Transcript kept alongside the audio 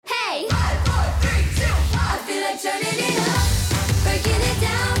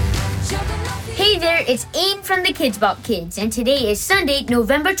it's Ayden from the KIDZ BOP Kids, and today is Sunday,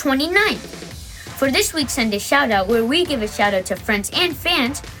 November 29th. For this week's Sunday Shoutout, where we give a shout-out to friends and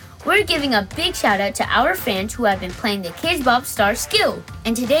fans, we're giving a big shout-out to our fans who have been playing the KIDZ BOP Star skill.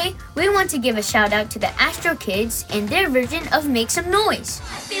 And today, we want to give a shout-out to the Astro Kids and their version of Make Some Noise.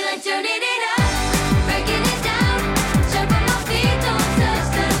 I feel like turning it up, breaking it down, jumping my feet, don't touch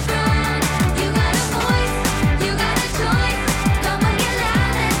the ground. You got a voice, you got a choice, come on get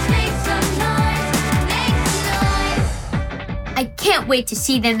loud, let's make some noise, I can't wait to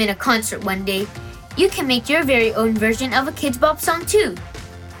see them in a concert one day. You can make your very own version of a KIDZ BOP song too.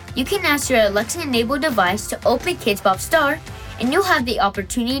 You can ask your Alexa-enabled device to open KIDZ BOP Star, and you'll have the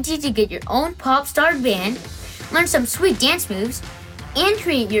opportunity to get your own pop star band, learn some sweet dance moves, and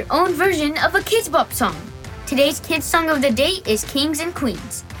create your own version of a KIDZ BOP song. Today's kids song of the day is Kings and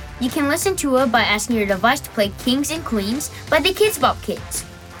Queens. You can listen to it by asking your device to play Kings and Queens by the KIDZ BOP Kids.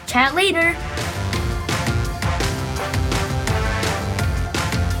 Chat later!